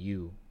elevate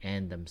you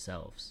and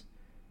themselves.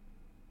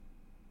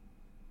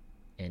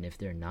 And if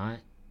they're not,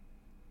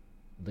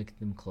 look at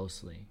them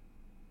closely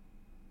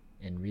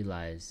and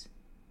realize,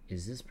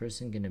 is this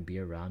person going to be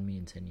around me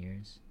in 10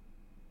 years?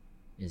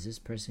 Is this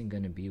person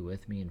going to be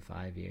with me in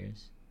 5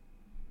 years?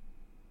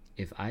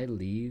 If I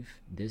leave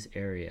this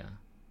area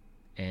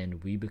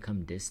and we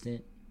become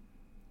distant,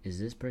 is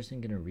this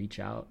person going to reach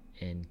out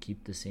and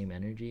keep the same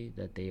energy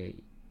that they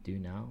do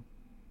now?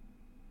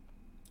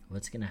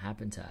 What's going to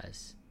happen to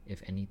us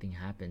if anything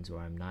happens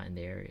or I'm not in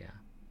the area?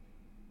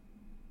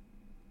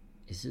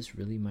 Is this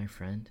really my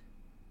friend?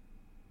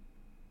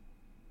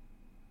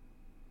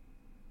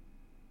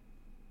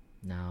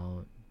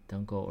 Now,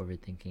 don't go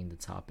overthinking the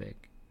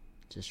topic.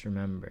 Just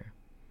remember,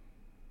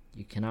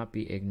 you cannot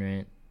be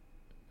ignorant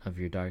of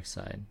your dark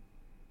side.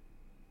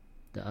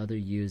 The other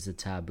you is a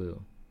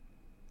taboo,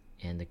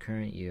 and the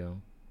current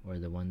you, or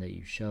the one that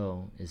you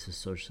show, is a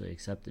socially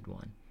accepted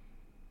one.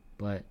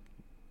 But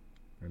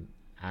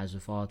as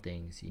with all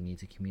things, you need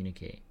to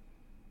communicate.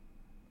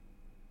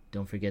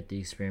 Don't forget the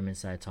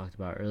experiments that I talked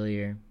about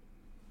earlier.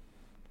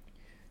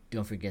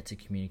 Don't forget to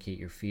communicate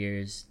your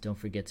fears. Don't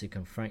forget to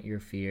confront your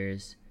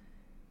fears.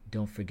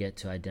 Don't forget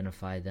to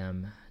identify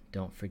them.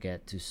 Don't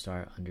forget to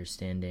start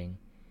understanding.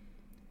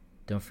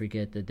 Don't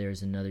forget that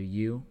there's another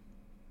you.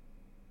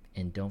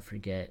 And don't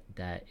forget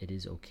that it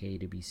is okay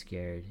to be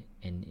scared,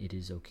 and it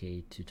is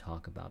okay to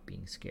talk about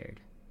being scared.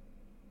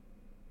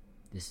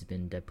 This has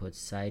been Dead Poet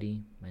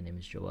Society. My name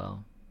is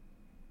Joel.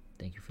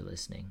 Thank you for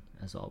listening,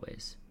 as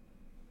always.